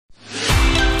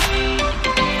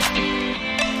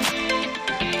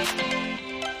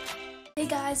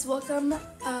guys, welcome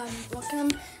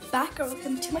back, or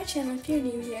welcome to my channel if you're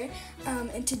new here.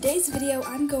 In today's video,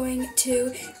 I'm going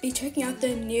to be checking out the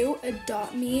new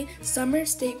Adopt Me Summer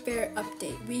State Fair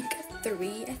update, week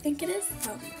 3, I think it is.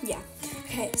 Oh, yeah.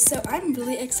 Okay, so I'm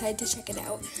really excited to check it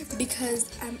out because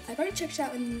I've already checked it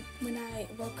out when I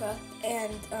woke up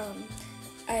and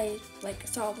I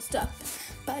saw all the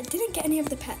stuff, but I didn't get any of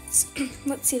the pets.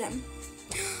 Let's see them.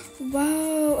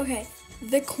 Wow. Okay.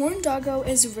 The corn doggo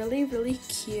is really, really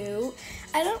cute.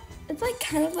 It's like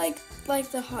kind of like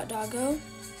the hot doggo.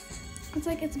 It's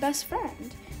like its best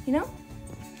friend, you know?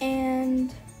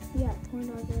 And yeah, corn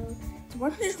doggo. It's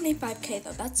 125K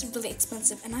though. That's really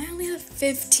expensive, and I only have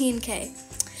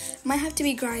 15K. Might have to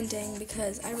be grinding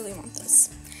because I really want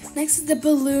this. Next is the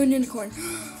balloon unicorn.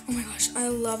 Oh my gosh, I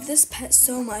love this pet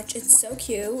so much. It's so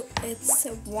cute. It's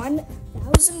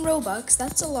 1,000 Robux.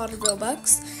 That's a lot of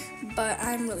Robux, but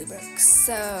I'm really broke,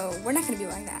 so we're not gonna be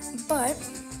wearing that. But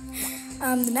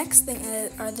the next thing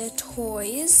are the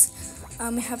toys.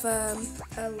 We have a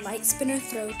light spinner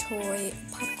throw toy,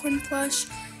 popcorn plush,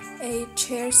 a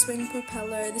chair swing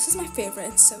propeller. This is my favorite.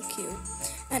 It's so cute.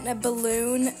 And a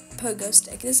balloon pogo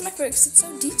stick. This is my favorite because it's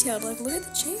so detailed. Like, look at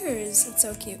the chairs. It's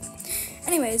so cute.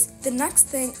 Anyways, the next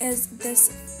thing is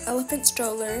this elephant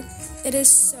stroller. It is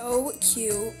so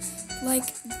cute.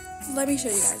 Like, let me show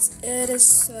you guys. It is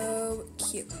so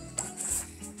cute.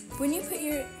 When you put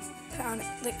your pet on it,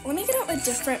 like, let me get out a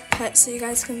different pet so you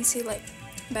guys can see, like,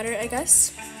 better, I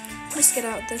guess. Let's get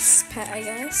out this pet, I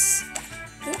guess.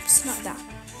 Oops, not that.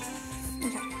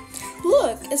 Okay.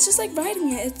 Look, it's just like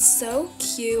riding it. It's so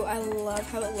cute. I love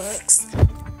how it looks.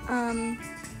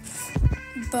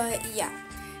 But yeah.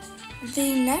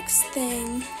 The next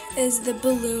thing is the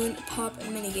balloon pop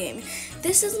minigame.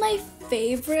 This is my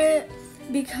favorite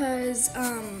because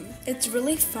it's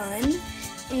really fun.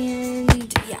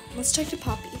 And yeah, let's check the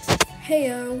poppies.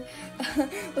 Heyo.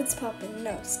 What's poppin'?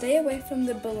 No, stay away from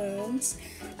the balloons.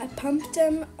 I pumped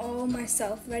them all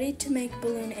myself, ready to make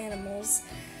balloon animals.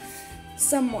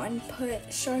 Someone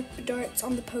put sharp darts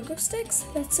on the pogo sticks?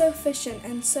 That's so efficient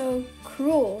and so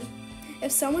cruel.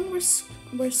 If someone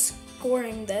were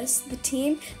scoring this, the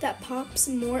team that pops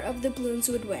more of the balloons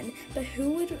would win. But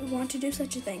who would want to do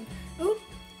such a thing? Oh,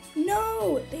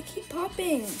 no, they keep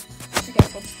popping. Okay,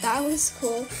 well, that was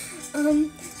cool.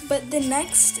 But the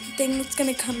next thing that's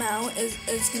gonna come out is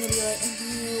gonna be like a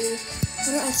new,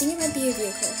 I think it might be a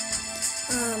vehicle.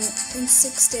 In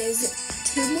 6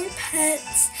 days, 2 more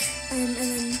pets, and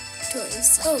then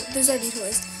toys. Oh, there's already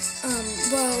toys.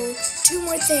 Well, 3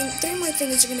 more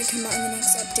things are gonna come out in the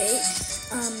next update.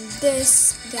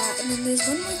 This, that, and then there's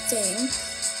one more thing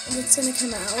that's gonna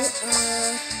come out.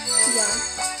 Yeah,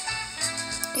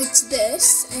 it's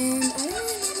this, and I don't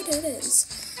really know what it is,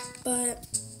 but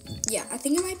yeah, I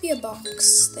think it might be a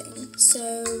box thing.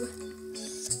 So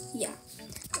yeah,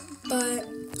 but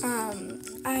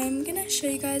I'm gonna show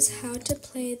you guys how to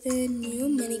play the new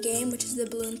minigame, which is the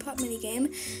balloon pop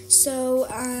minigame. So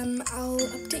I'll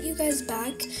update you guys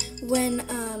back when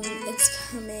it's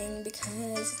coming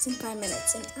because it's in 5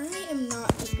 minutes, and I am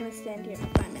not just gonna stand here for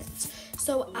 5 minutes.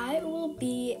 So I'll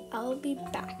be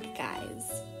back, guys.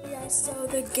 Yeah, so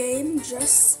the game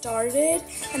just started,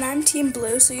 and I'm Team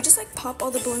Blue. So you just like pop all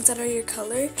the balloons that are your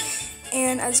color,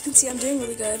 and as you can see, I'm doing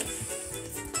really good.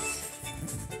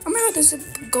 Oh my god, there's a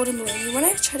golden balloon. You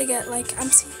want to try to get, like,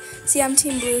 I'm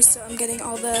Team Blue, so I'm getting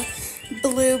all the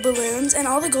blue balloons and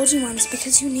all the golden ones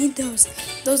because you need those.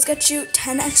 Those get you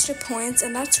 10 extra points,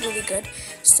 and that's really good.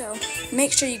 So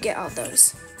make sure you get all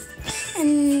those.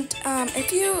 And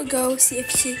if you go see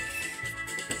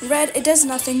red, it does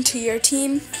nothing to your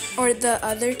team or the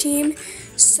other team.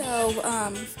 So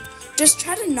just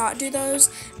try to not do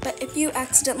those. But if you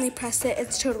accidentally press it,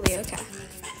 it's totally okay.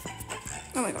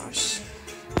 Oh my gosh.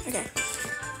 Okay,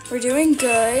 we're doing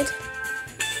good.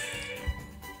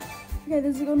 Okay,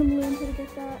 there's a golden balloon. Try to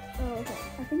get that. Oh, okay.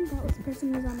 I think that was the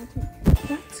person who was on my team.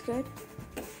 That's good.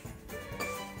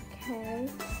 Okay,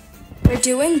 we're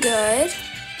doing good.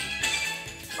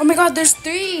 Oh my god, there's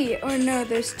 3. Or no,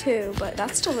 there's 2, but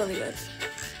that's still really good.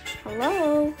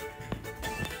 Hello.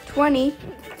 20,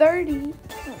 30.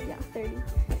 Oh yeah, 30.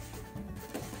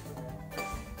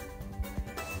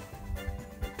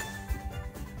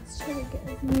 Try to get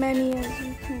as many as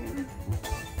you can.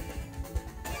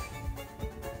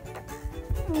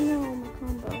 Oh no, my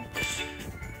combo.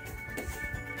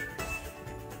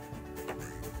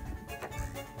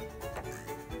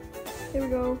 Here we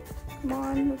go. Come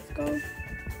on, let's go.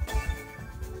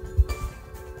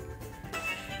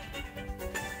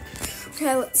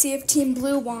 Okay, let's see if Team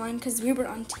Blue won, because we were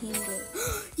on Team Blue.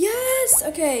 Yes! Yes,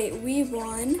 okay, we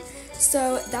won.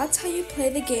 So that's how you play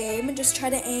the game. Just try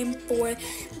to aim for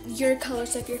your color.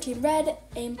 So if you're team red,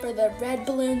 aim for the red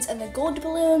balloons and the gold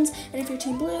balloons. And if you're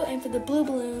team blue, aim for the blue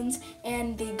balloons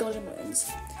and the golden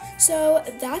balloons. So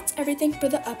that's everything for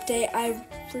the update. I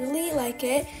really like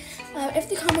it. If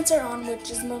the comments are on, which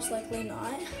is most likely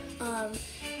not,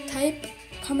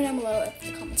 comment down below if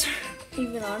the comments are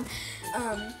even on.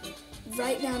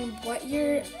 Write down what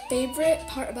your favorite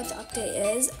part about the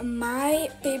update is. My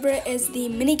favorite is the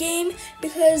minigame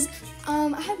because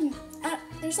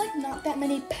there's like not that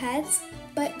many pets,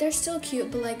 but they're still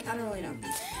cute, but like I don't really know.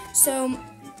 So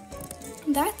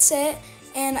that's it,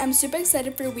 and I'm super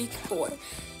excited for week 4.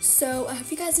 So I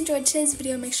hope you guys enjoyed today's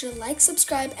video. Make sure to like,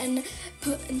 subscribe, and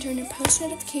turn your post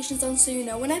notifications on so you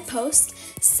know when I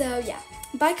post. So yeah,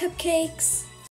 bye cupcakes!